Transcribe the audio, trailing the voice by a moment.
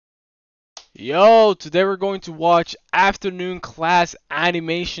Yo, today we're going to watch Afternoon Class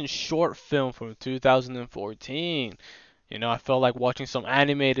animation short film from 2014. I felt like watching some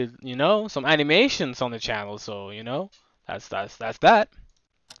animated, some animations on the channel, so, that's that.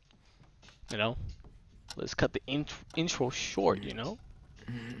 You know, let's cut the intro short.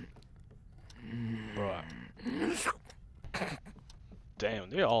 Bro, damn,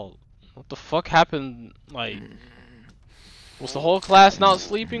 they all, what the fuck happened? Like, was the whole class not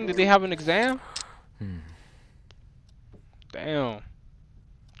sleeping? Did they have an exam? Damn.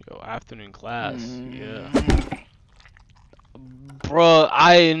 Yo, afternoon class, yeah. Bro,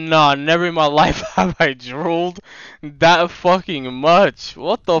 never in my life have I drooled that fucking much.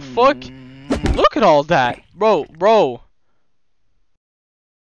 What the fuck? Look at all that. Bro,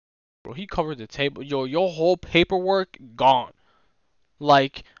 he covered the table. Yo, your whole paperwork gone.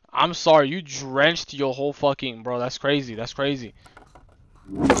 Like, I'm sorry, you drenched your whole fucking, bro, that's crazy, that's crazy.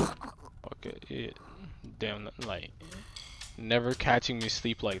 Okay, yeah. Damn, like, never catching me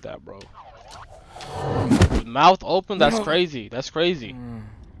sleep like that, bro. With mouth open, that's crazy, that's crazy.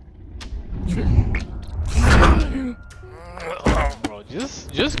 Bro,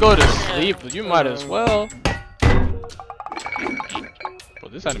 just go to sleep, you might as well. Bro,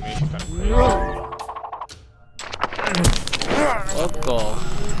 this animation kind of crazy. What the?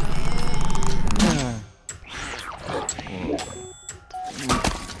 Damn.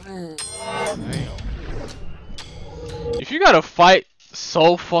 If you gotta fight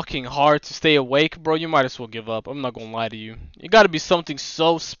so fucking hard to stay awake, bro, you might as well give up. I'm not gonna lie to you. It gotta be something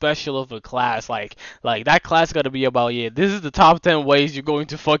so special of a class. Like that class gotta be about, yeah, this is the top 10 ways you're going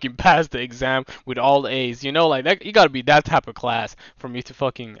to fucking pass the exam with all A's. Like that. You gotta be that type of class for me to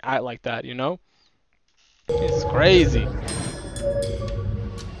fucking act like that. It's crazy.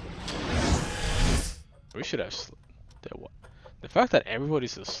 We should have. The fact that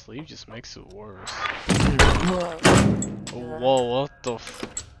everybody's asleep just makes it worse. Whoa, what the f...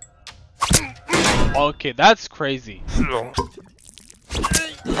 Okay, that's crazy. What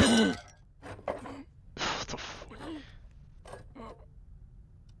the f...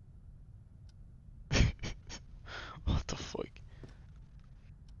 What the fuck?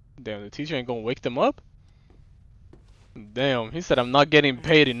 Damn, the teacher ain't gonna wake them up? Damn, he said I'm not getting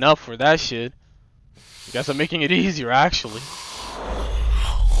paid enough for that shit. Guess I'm making it easier, actually.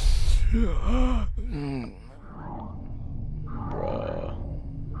 Bruh.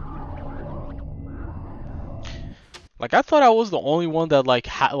 Like, I thought I was the only one that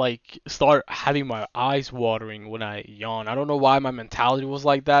start having my eyes watering when I yawn. I don't know why my mentality was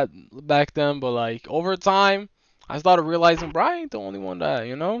like that back then, but like over time, I started realizing, bro, I ain't the only one that,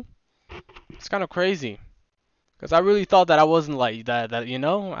 it's kind of crazy. Cause I really thought that I wasn't like that.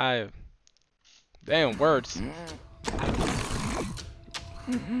 Damn, words.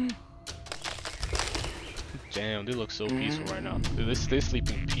 Damn, they look so peaceful right now. Dude, they're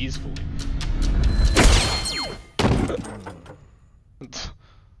sleeping peacefully. What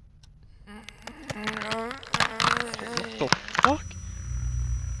the fuck?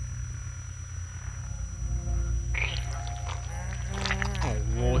 Oh,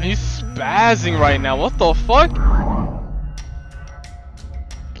 whoa, he's spazzing right now. What the fuck?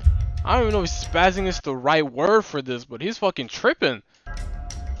 I don't even know if spazzing is the right word for this, but he's fucking tripping.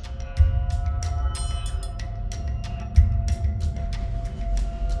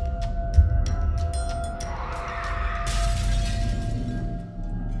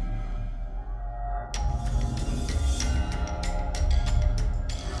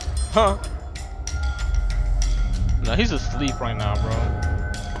 Huh? No, he's asleep right now, bro.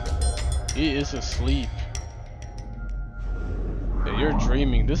 He is asleep. Yeah, you're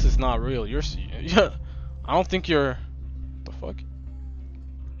dreaming. This is not real. Yeah. I don't think you're. What the fuck?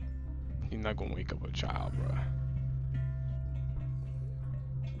 He's not gonna wake up a child, bro.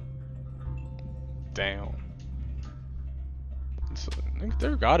 Damn.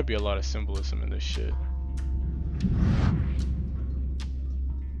 There gotta be a lot of symbolism in this shit.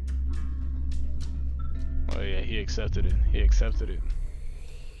 Oh yeah, he accepted it. He accepted it.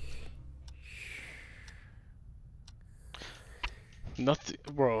 Nothing,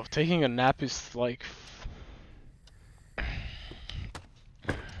 bro. Taking a nap is like.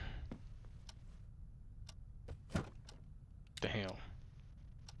 Damn.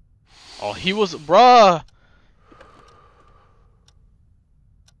 Oh, he was, bruh.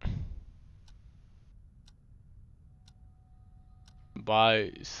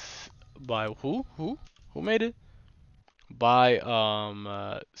 By who? Who made it? By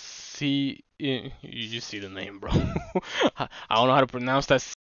you just see the name, bro. I don't know how to pronounce that.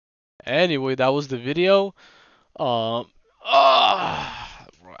 Anyway, that was the video. Bro,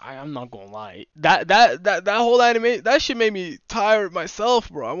 I I'm not gonna lie. That whole anime, that shit made me tired myself,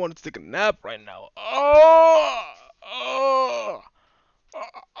 bro. I wanted to take a nap right now. Oh.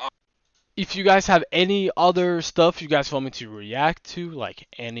 If you guys have any other stuff you guys want me to react to, like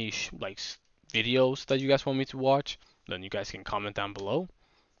any videos that you guys want me to watch, then you guys can comment down below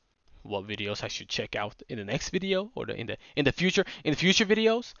what videos I should check out in the next video or in the future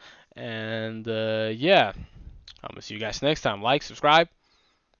videos. And yeah, I'm gonna see you guys next time. Like, subscribe,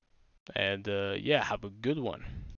 and yeah, have a good one.